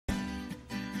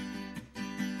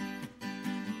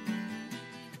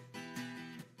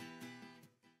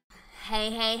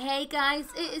Hey guys,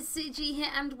 it is CG here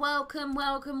and welcome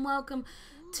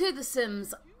to The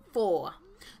Sims 4.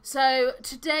 So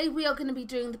today we are going to be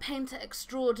doing the Painter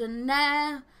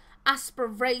Extraordinaire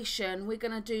aspiration. We're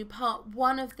going to do part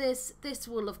 1 of this. This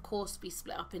will of course be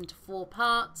split up into 4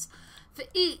 parts. For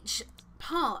each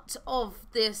part of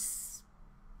this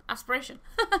aspiration.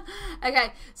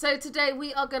 Okay, so today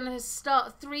we are going to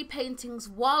start 3 paintings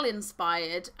while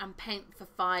inspired and paint for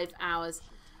 5 hours.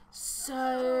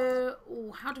 So,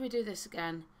 how do we do this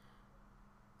again?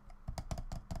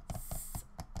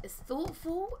 It's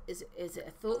thoughtful. Is it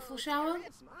a thoughtful shower?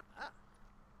 I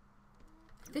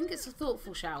think it's a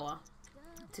thoughtful shower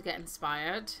to get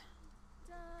inspired.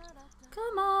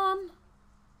 Come on.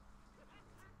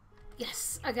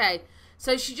 Yes. Okay.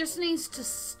 So she just needs to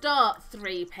start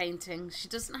 3 paintings. She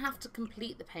doesn't have to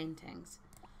complete the paintings.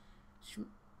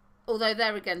 Although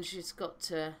there again, she's got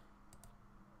to.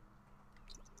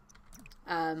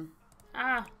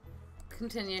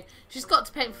 Continue. She's got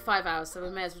to paint for 5 hours, so we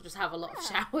may as well just have a lot of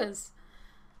showers.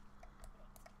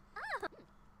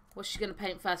 What's she going to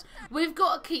paint first? We've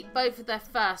got to keep both of their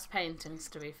first paintings,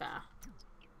 to be fair.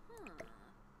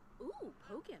 Ooh,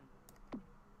 poking.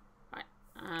 Right,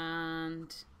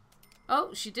 and...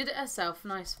 oh, she did it herself.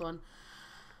 Nice one.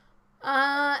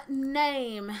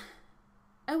 Name.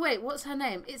 Oh, wait, what's her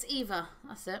name? It's Eva.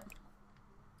 That's it.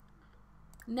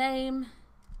 Name...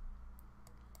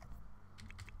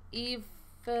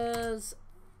 Eva's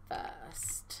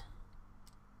first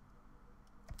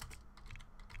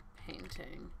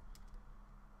painting.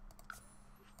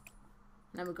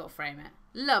 Then we've got to frame it.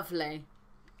 Lovely.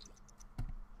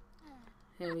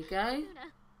 Here we go. I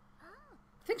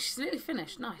think she's nearly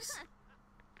finished. Nice.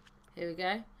 Here we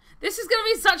go. This is going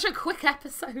to be such a quick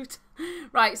episode.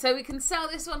 Right, so we can sell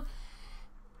this one.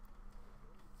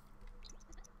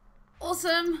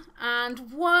 Awesome.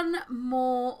 And one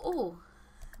more. Oh.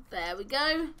 There we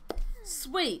go.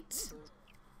 Sweet.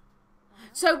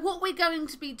 So what we're going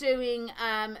to be doing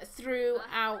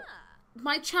throughout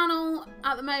my channel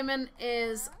at the moment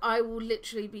is I will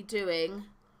literally be doing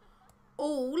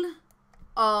all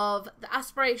of the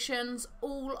aspirations,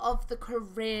 all of the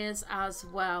careers as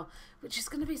well, which is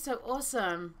going to be so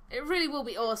awesome. It really will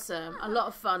be awesome. A lot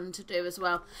of fun to do as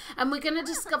well. And we're going to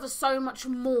discover so much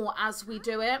more as we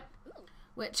do it,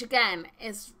 which again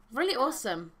is really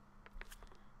awesome.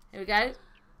 Here we go.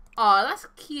 Oh, that's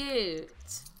cute.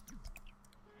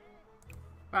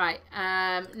 Right,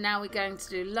 now we're going to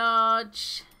do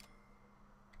large.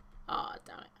 Oh,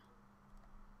 damn it.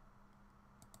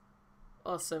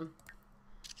 Awesome.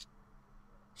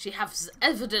 She has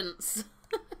evidence.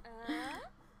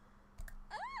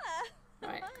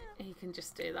 Right, you can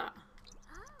just do that.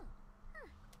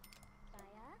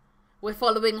 We're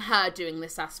following her doing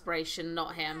this aspiration,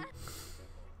 not him.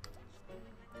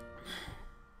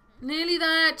 Nearly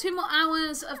there. 2 more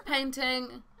hours of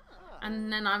painting.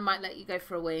 And then I might let you go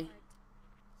for a wee.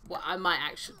 Well, I might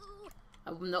actually.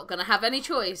 I'm not going to have any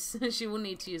choice. She will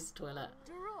need to use the toilet.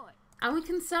 And we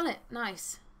can sell it.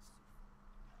 Nice.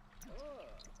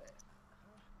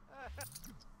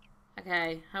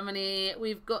 Okay. How many?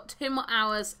 We've got 2 more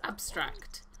hours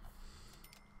abstract.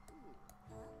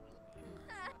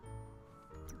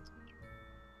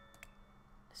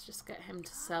 Let's just get him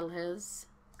to sell his.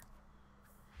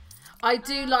 I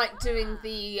do like doing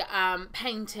the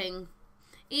painting,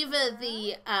 either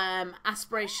the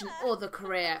aspiration or the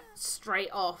career straight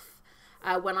off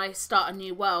when I start a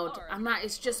new world. And that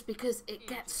is just because it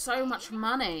gets so much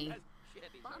money.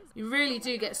 You really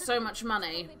do get so much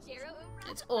money.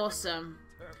 It's awesome.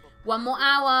 1 more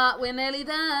hour. We're nearly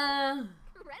there.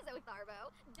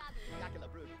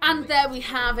 And there we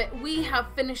have it. We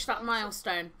have finished that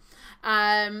milestone.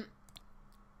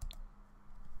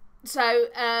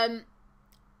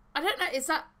 I don't know, is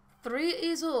that 3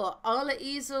 Easel or Arla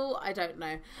Easel? I don't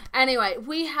know. Anyway,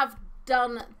 we have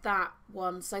done that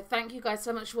one. So thank you guys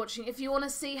so much for watching. If you want to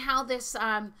see how this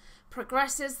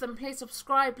progresses, then please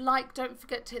subscribe, like. Don't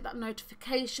forget to hit that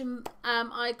notification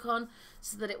icon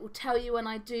so that it will tell you when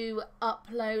I do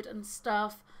upload and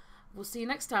stuff. We'll see you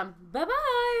next time.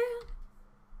 Bye-bye.